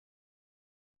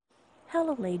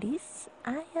Hello ladies,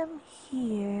 I am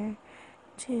here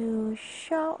to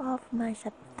show off my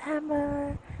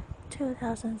September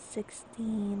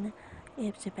 2016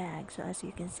 Ipsy bag. So as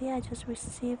you can see, I just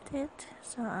received it,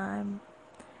 so I'm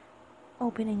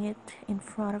opening it in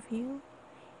front of you.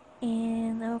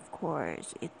 And of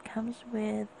course, it comes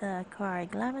with a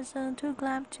card, Glamazon, too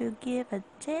glam to give a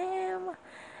damn.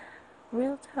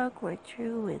 Real talk, we're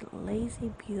through with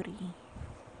lazy beauty.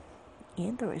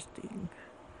 Interesting.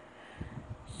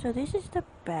 So this is the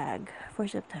bag for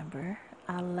September.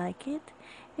 I like it.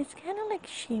 It's kind of like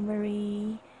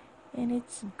shimmery and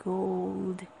it's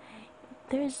gold.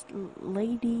 There's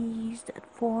ladies that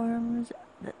formed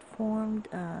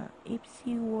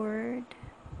Ipsy word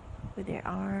with their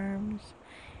arms,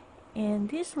 and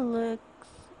this looks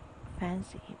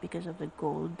fancy because of the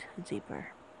gold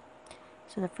zipper.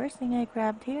 So the first thing I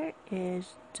grabbed here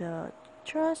is the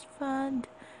Trust Fund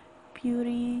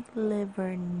Beauty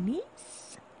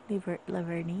Livernice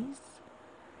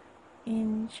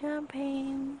in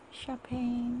Champagne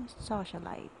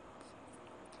Socialite.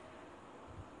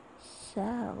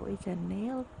 So it's a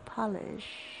nail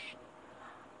polish,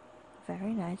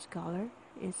 very nice color.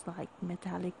 It's like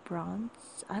metallic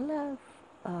bronze. I love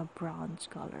bronze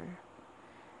color.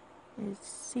 It's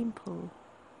simple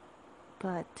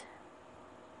but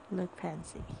look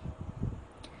fancy.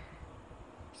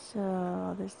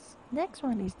 So this next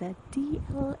one is the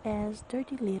DLS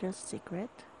Dirty Little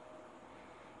Secret,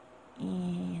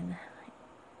 and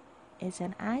it's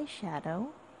an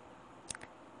eyeshadow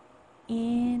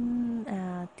in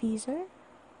a teaser.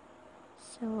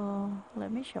 So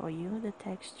let me show you the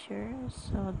texture.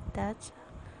 So that's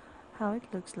how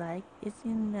it looks like. It's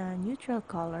in a neutral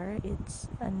color. It's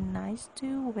nice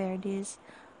to wear this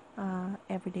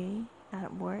every day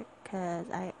at work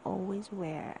because I always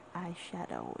wear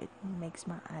eyeshadow. It makes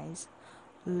my eyes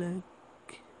look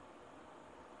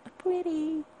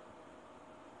pretty.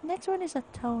 Next one is a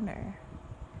toner.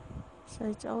 So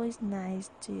it's always nice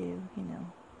to,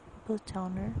 put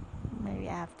toner maybe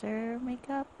after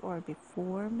makeup or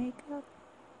before makeup.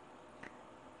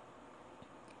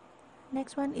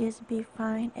 Next one is Be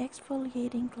Fine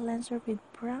Exfoliating Cleanser with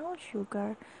brown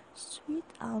sugar, sweet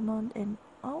almond, and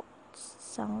oats.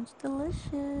 Sounds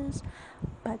delicious,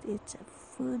 but it's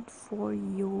food for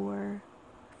your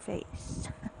face,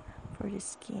 for the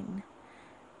skin.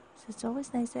 So it's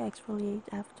always nice to exfoliate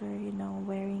after,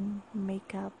 wearing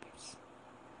makeups,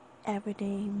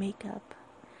 everyday makeup.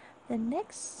 The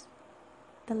last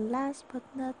but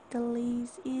not the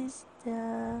least is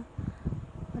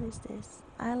what is this?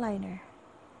 Eyeliner.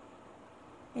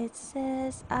 It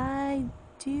says I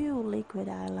do liquid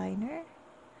eyeliner,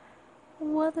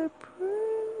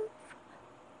 waterproof,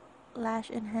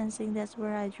 lash enhancing. That's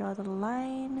where I draw the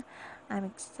line. I'm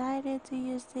excited to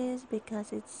use this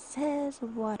because it says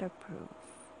waterproof.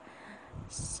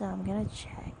 So I'm gonna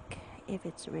check if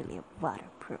it's really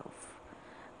waterproof.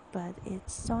 But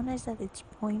it's so nice that it's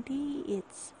pointy,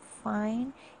 it's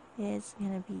fine, it's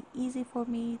gonna be easy for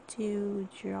me to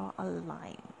draw a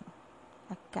line,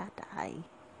 a cat eye.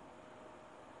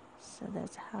 So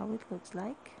that's how it looks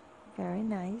like. Very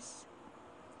nice.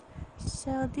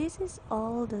 So this is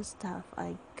all the stuff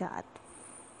I got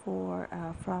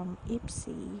from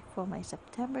Ipsy for my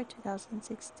September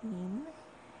 2016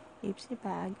 Ipsy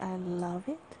bag. I love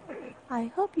it. I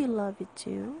hope you love it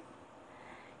too.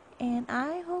 And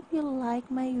I hope you like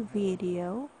my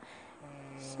video.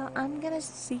 So I'm gonna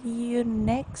see you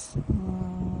next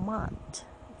month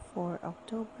for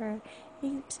October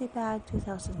Ipsy bag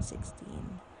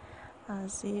 2016. I'll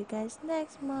see you guys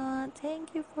next month.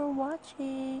 Thank you for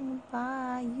watching.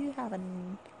 Bye. You have a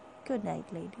good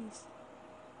night, ladies.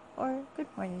 Or good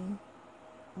morning.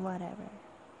 Whatever.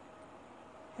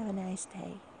 Have a nice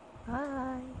day.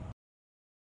 Bye.